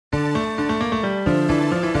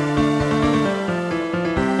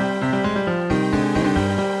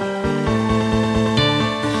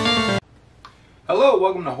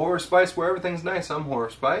to Horror Spice, where everything's nice. I'm Horror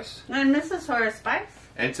Spice. I'm Mrs. Horror Spice.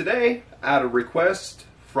 And today, at a request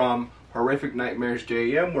from Horrific Nightmares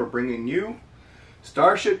JM, we're bringing you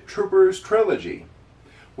Starship Troopers Trilogy.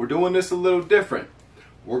 We're doing this a little different.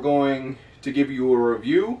 We're going to give you a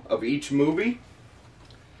review of each movie,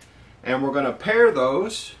 and we're going to pair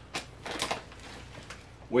those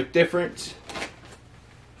with different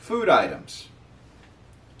food items.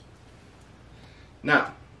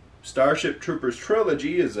 Now, Starship Troopers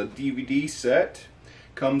Trilogy is a DVD set.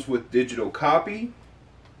 Comes with digital copy.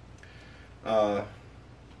 Not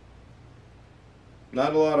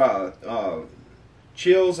a lot of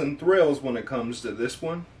chills and thrills when it comes to this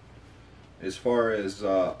one, as far as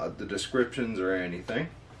the descriptions or anything.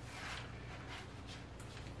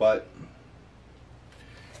 But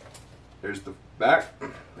there's the back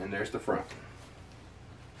and there's the front.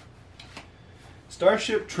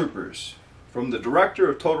 Starship Troopers, from the director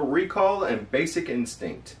of Total Recall and Basic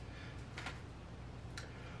Instinct.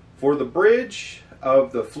 For the bridge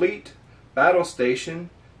of the fleet battle station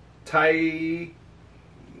Gongoria,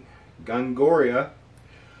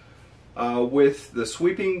 with the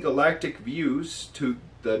sweeping galactic views to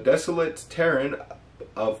the desolate terrain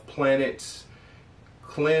of planets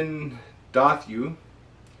Klin-Dothu,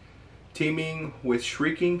 teeming with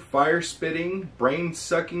shrieking, fire-spitting,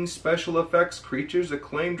 brain-sucking special effects creatures,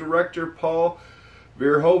 acclaimed director Paul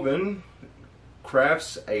Verhoeven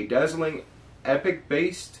crafts a dazzling epic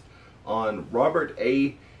based on Robert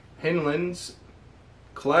A. Heinlein's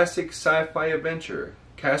classic sci-fi adventure.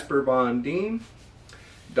 Casper Von Dien,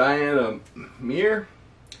 Diana Meir,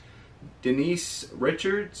 Denise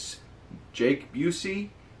Richards, Jake Busey,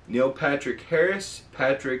 Neil Patrick Harris,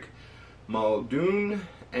 Patrick Muldoon,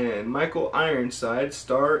 and Michael Ironside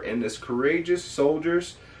star in this courageous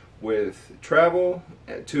soldiers with travel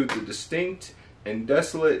to the distinct and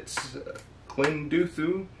desolate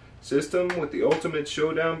Klin-Dothu system with the ultimate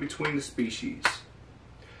showdown between the species.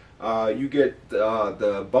 You get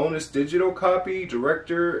the bonus digital copy,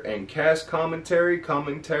 director and cast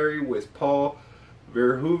commentary with Paul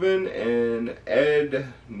Verhoeven and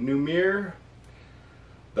Ed Numere,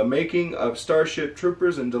 the making of Starship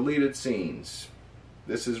Troopers and deleted scenes.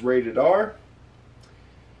 This is rated R,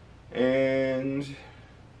 and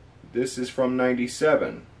this is from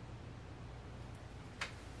 '97.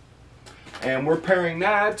 And we're pairing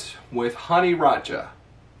that with Honey Racha.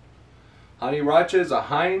 Honey Racha is a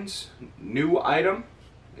Heinz new item.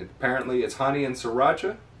 Apparently it's honey and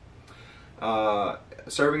sriracha.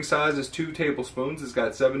 Serving size is 2 tablespoons. It's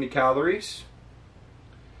got 70 calories.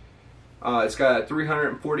 It's got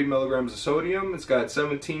 340 milligrams of sodium. It's got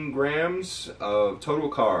 17 grams of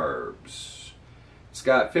total carbs. It's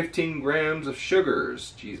got 15 grams of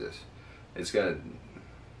sugars. Jesus. It's got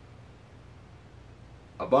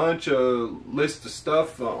a bunch of list of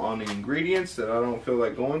stuff on the ingredients that I don't feel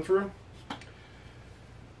like going through.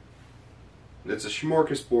 It's a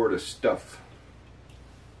smorgasbord of stuff.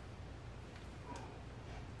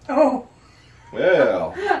 Oh.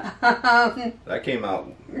 Well, that came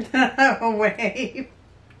out. Wait.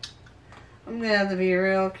 I'm going to have to be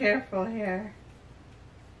real careful here.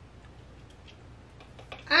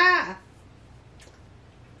 Ah!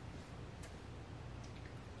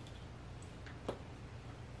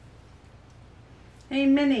 Hey,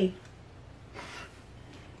 Minnie.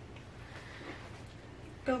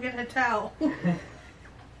 Go get a towel.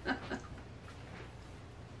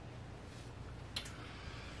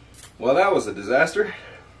 Well, that was a disaster.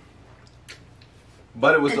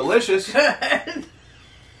 But it was delicious. Good.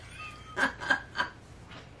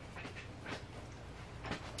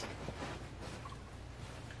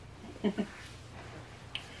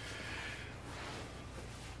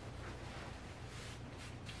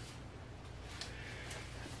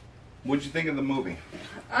 What'd you think of the movie?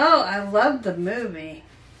 Oh, I loved the movie.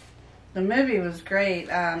 The movie was great.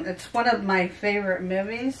 It's one of my favorite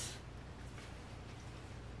movies.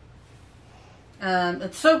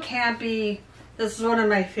 It's so campy. This is one of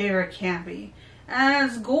my favorite campy. And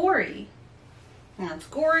it's gory. It's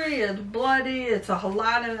gory, it's bloody, it's a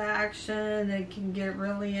lot of action. It can get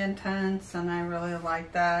really intense, and I really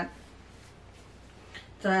like that.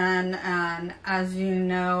 Then, as you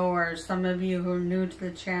know, or some of you who are new to the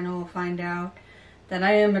channel will find out, that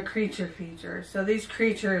I am a creature feature. So these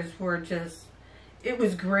creatures were just, it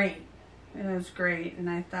was great. It was great, and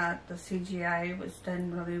I thought the CGI was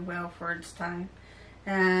done really well for its time.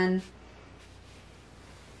 And,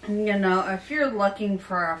 you know, if you're looking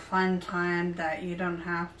for a fun time that you don't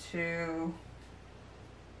have to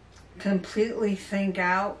completely think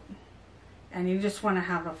out, and you just want to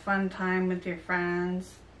have a fun time with your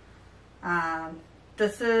friends,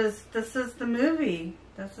 this is the movie.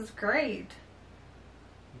 This is great.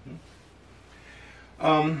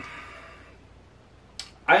 I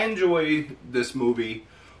enjoy this movie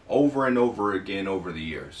over and over again over the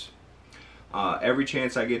years. Every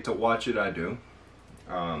chance I get to watch it, I do.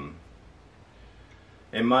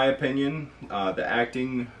 In my opinion, the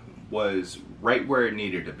acting was right where it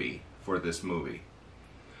needed to be for this movie.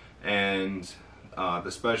 And the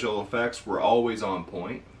special effects were always on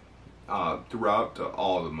point throughout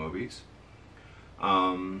all the movies.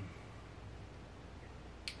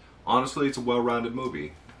 Honestly, it's a well-rounded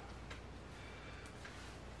movie.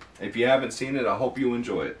 If you haven't seen it, I hope you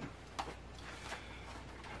enjoy it.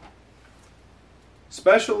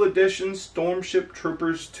 Special Edition Starship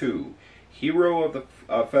Troopers 2, Hero of the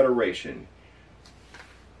Federation.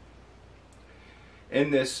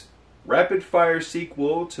 In this rapid-fire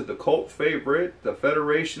sequel to the cult favorite, the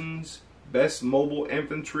Federation's best mobile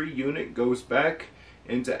infantry unit goes back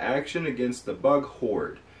into action against the bug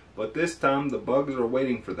horde. But this time the bugs are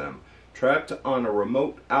waiting for them, trapped on a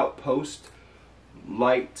remote outpost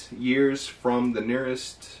light years from the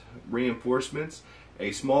nearest reinforcements.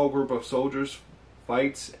 A small group of soldiers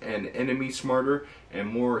fights an enemy smarter and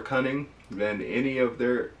more cunning than any of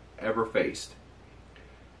their ever faced.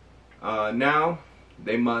 Now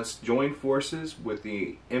they must join forces with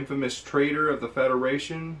the infamous traitor of the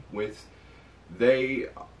Federation if they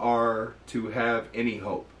are to have any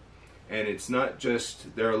hope. And it's not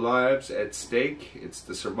just their lives at stake, it's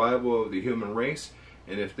the survival of the human race.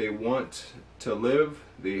 And if they want to live,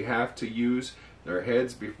 they have to use their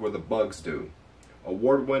heads before the bugs do.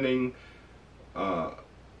 Award-winning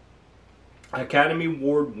Academy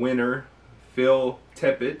Award winner Phil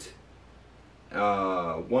Tippett,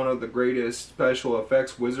 one of the greatest special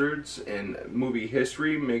effects wizards in movie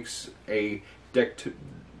history, makes a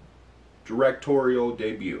directorial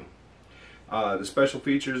debut. The special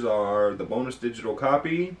features are the bonus digital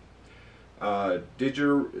copy,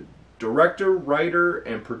 director, writer,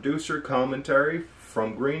 and producer commentary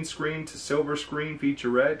from green screen to silver screen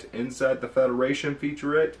featurette, Inside the Federation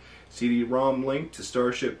featurette, CD-ROM link to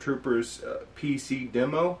Starship Troopers PC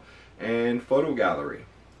demo, and photo gallery.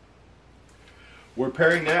 We're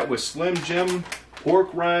pairing that with Slim Jim pork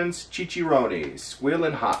rinds chicharrones,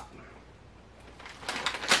 squealing hot.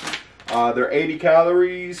 They're 80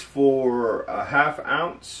 calories for a half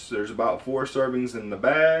ounce. There's about 4 servings in the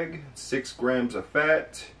bag, 6 grams of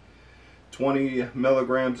fat, 20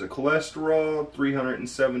 milligrams of cholesterol,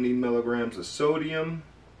 370 milligrams of sodium,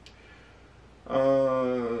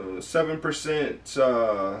 7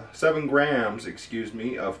 grams,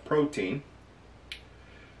 of protein,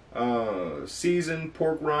 seasoned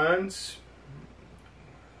pork rinds.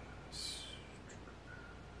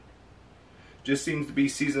 Just seems to be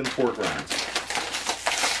seasoned pork rinds.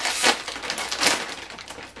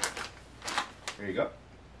 There you go.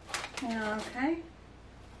 Okay.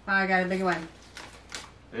 I got a big one.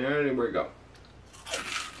 And there we go.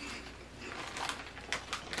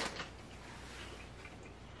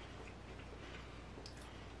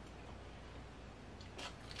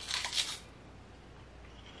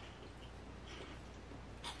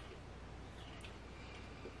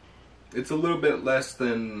 It's a little bit less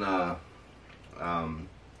than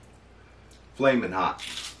flaming hot,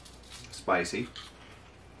 spicy,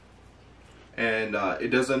 and it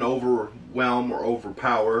doesn't overwhelm or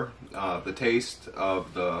overpower the taste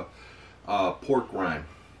of the pork rind.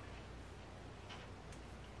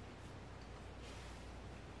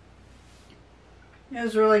 It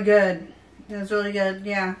was really good. It was really good,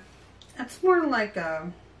 yeah. It's more like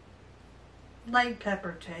a light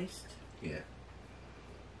pepper taste. Yeah.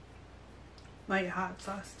 Light hot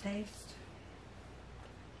sauce taste.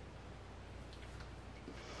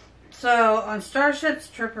 So, on Starship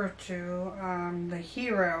Trooper 2, the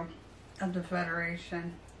hero of the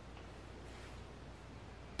Federation,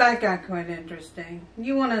 that got quite interesting.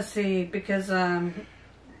 You want to see, because in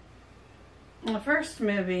the first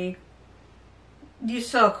movie, you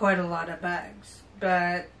saw quite a lot of bugs,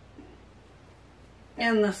 but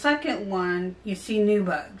in the second one, you see new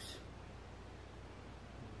bugs.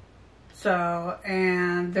 So,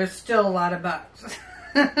 and there's still a lot of bugs.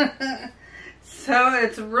 So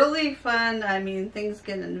it's really fun. I mean, things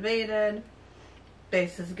get invaded,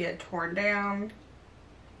 bases get torn down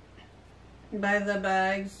by the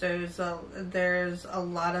bugs. There's a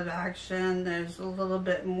lot of action. There's a little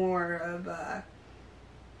bit more of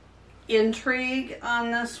intrigue on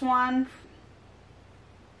this one.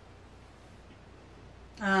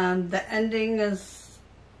 The ending is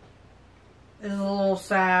a little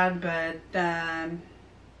sad, but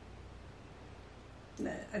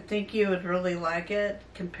I think you would really like it.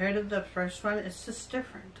 Compared to the first one, it's just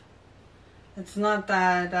different. It's not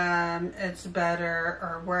that it's better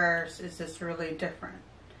or worse, it's just really different.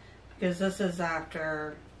 Because this is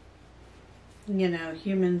after, you know,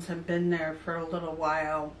 humans have been there for a little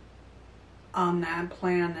while on that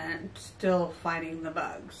planet, still fighting the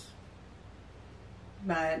bugs.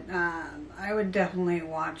 But I would definitely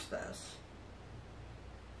watch this.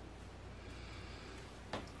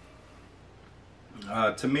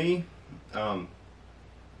 To me,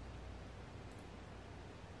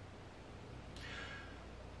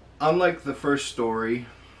 unlike the first story,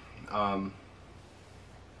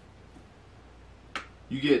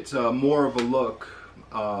 you get more of a look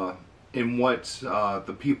in what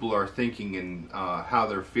the people are thinking and how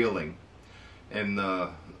they're feeling in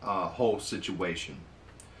the whole situation.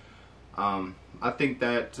 I think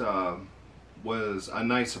that was a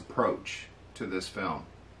nice approach to this film.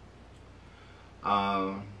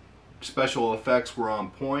 Special effects were on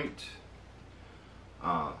point.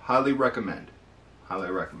 Highly recommend. Highly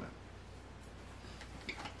recommend.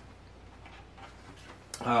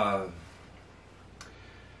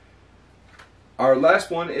 Our last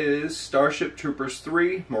one is Starship Troopers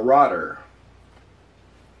 3 Marauder.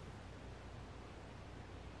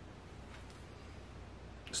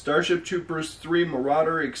 Starship Troopers 3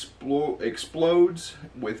 Marauder explodes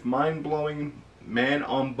with mind-blowing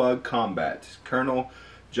man-on-bug combat. Colonel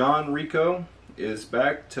John Rico is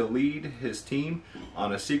back to lead his team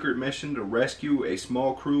on a secret mission to rescue a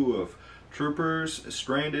small crew of troopers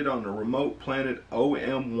stranded on the remote planet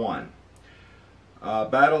OM1.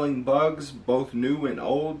 Battling bugs, both new and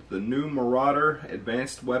old, the new Marauder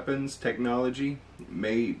advanced weapons technology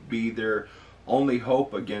may be their only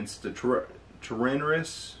hope against the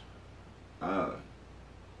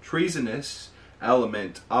treasonous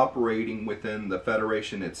element operating within the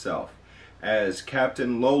Federation itself. As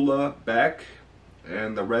Captain Lola Beck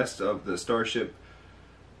and the rest of the Starship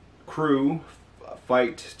crew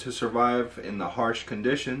fight to survive in the harsh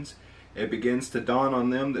conditions, it begins to dawn on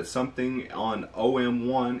them that something on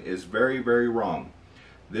OM1 is very, very wrong.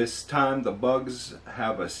 This time the bugs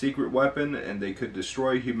have a secret weapon and they could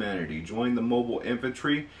destroy humanity. Join the mobile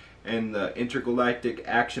infantry and the intergalactic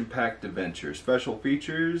action-packed adventure. Special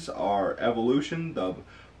features are Evolution, the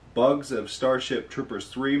Bugs of Starship Troopers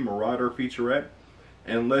 3 Marauder featurette,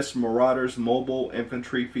 Enlist Marauders Mobile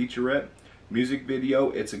Infantry featurette, music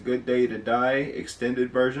video It's a Good Day to Die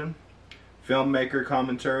extended version, filmmaker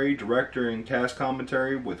commentary, director and cast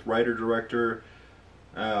commentary with writer-director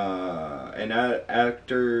and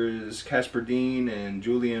actors Casper Dean and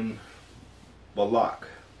Julian Balak.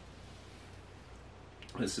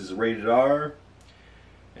 This is rated R,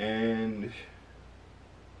 and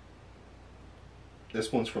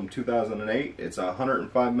this one's from 2008. It's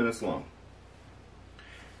 105 minutes long.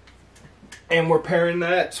 And we're pairing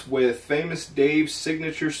that with Famous Dave's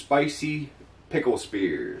signature spicy pickle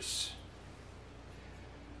spears.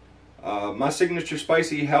 My signature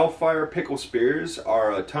spicy Hellfire pickle spears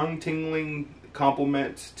are a tongue-tingling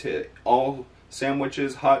complement to all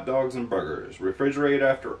sandwiches, hot dogs, and burgers. Refrigerate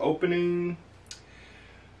after opening.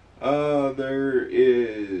 There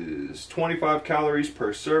is 25 calories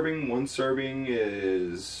per serving. One serving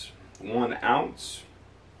is 1 ounce.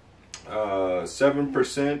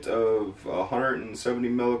 7% of 170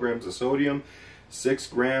 milligrams of sodium. 6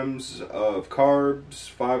 grams of carbs.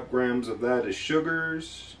 5 grams of that is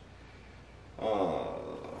sugars.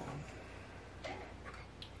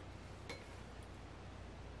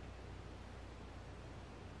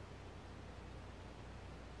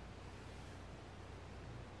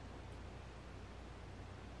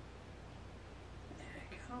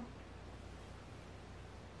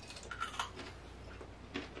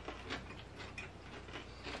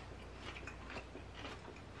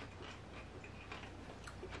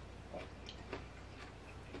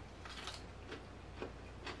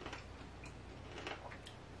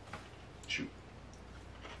 Shoot.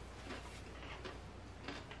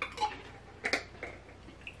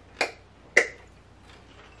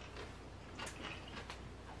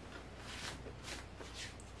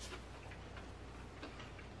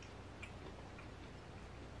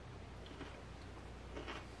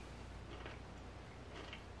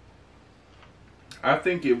 I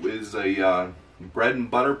think it was a bread and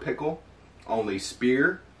butter pickle, only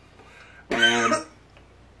spear, and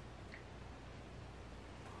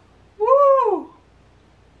woo!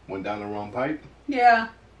 Went down the wrong pipe. Yeah.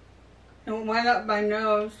 It went up my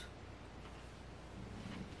nose.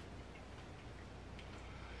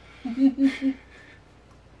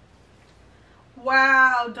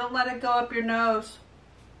 Wow, don't let it go up your nose.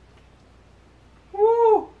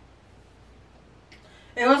 Woo!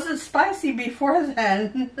 It wasn't spicy before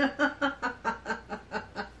then.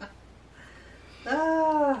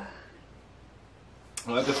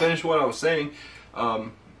 Well, to finish what I was saying,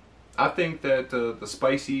 I think that the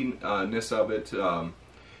spiciness of it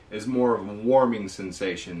is more of a warming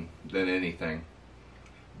sensation than anything.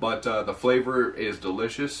 But the flavor is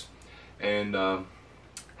delicious. And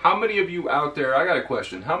how many of you out there, I got a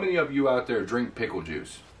question, how many of you out there drink pickle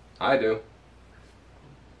juice? I do.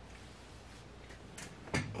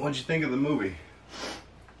 What'd you think of the movie?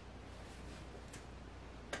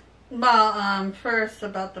 Well, first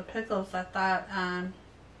about the pickles, I thought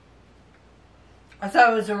it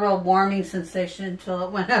was a real warming sensation until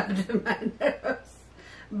it went up to my nose.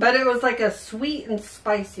 But it was like a sweet and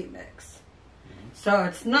spicy mix. So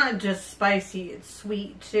it's not just spicy, it's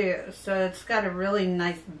sweet too. So it's got a really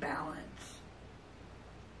nice balance.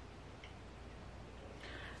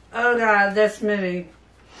 Oh God, this movie.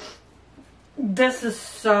 This is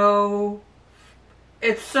so...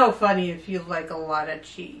 It's so funny if you like a lot of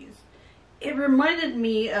cheese. It reminded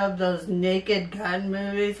me of those Naked Gun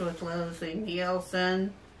movies with Leslie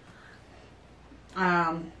Nielsen.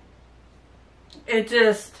 It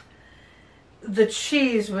just... The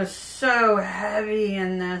cheese was so heavy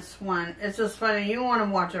in this one. It's just funny. You want to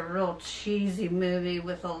watch a real cheesy movie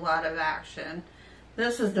with a lot of action.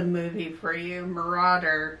 This is the movie for you.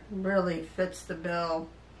 Marauder really fits the bill.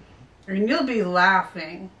 And you'll be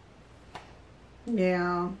laughing.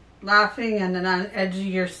 Yeah. Laughing and then on the edge of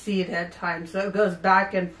your seat at times. So it goes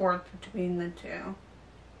back and forth between the two.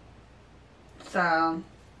 So...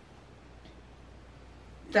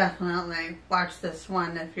 definitely watch this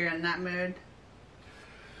one if you're in that mood.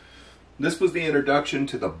 This was the introduction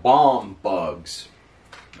to the bomb bugs.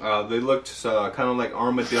 They looked kind of like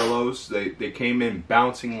armadillos. They came in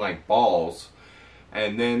bouncing like balls.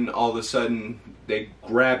 And then all of a sudden they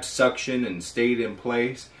grabbed suction and stayed in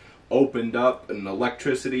place. Opened up and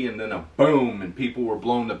electricity and then a boom and people were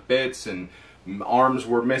blown to bits and arms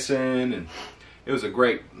were missing. And it was a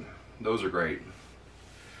great... Those are great.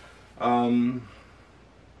 The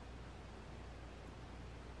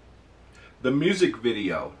music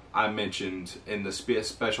video I mentioned in the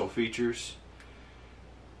special features,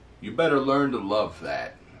 you better learn to love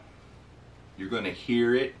that. You're going to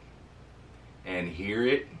hear it and hear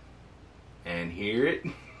it and hear it.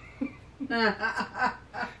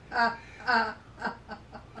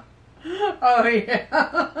 Oh yeah,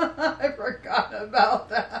 I forgot about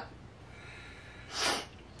that.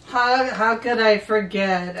 How could I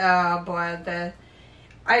forget? Oh boy,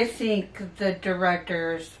 I think the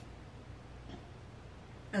directors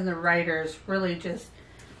and the writers really just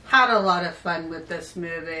had a lot of fun with this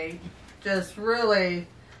movie. Just really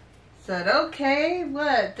said, okay,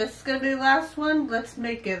 what? This is going to be the last one? Let's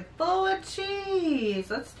make it full of cheese.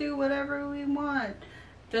 Let's do whatever we want.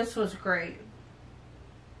 This was great.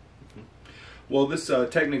 Well, this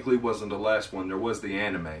technically wasn't the last one. There was the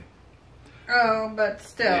anime. Oh, but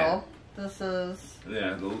still, yeah. This is...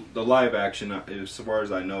 Yeah, the live action, as far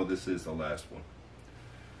as I know, this is the last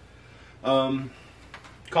one.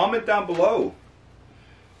 Comment down below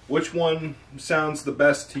which one sounds the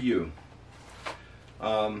best to you.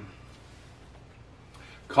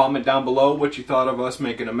 Comment down below what you thought of us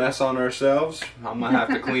making a mess on ourselves. I'm going to have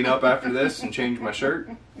to clean up after this and change my shirt.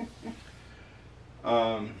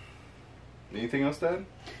 Anything else, Dad?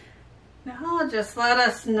 No, just let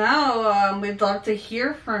us know. We'd love to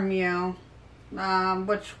hear from you.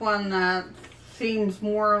 Which one that seems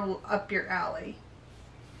more up your alley.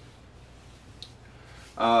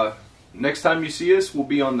 Next time you see us, we'll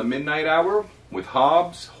be on the Midnight Hour with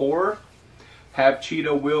Hobbs, Horror, Have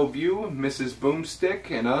Cheetah Will View, Mrs.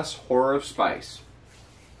 Boomstick, and us, Horror of Spice.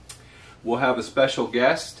 We'll have a special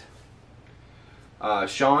guest,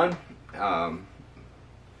 Sean,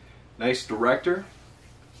 nice director,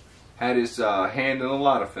 had his hand in a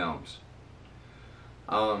lot of films.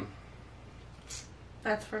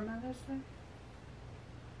 That's for Mother's Day?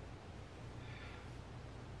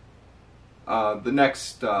 The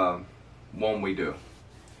next one we do.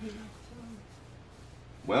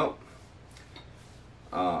 Well,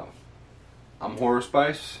 I'm Horror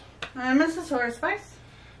Spice. I'm Mrs. Horror Spice.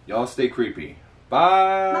 Y'all stay creepy.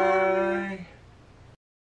 Bye. Bye.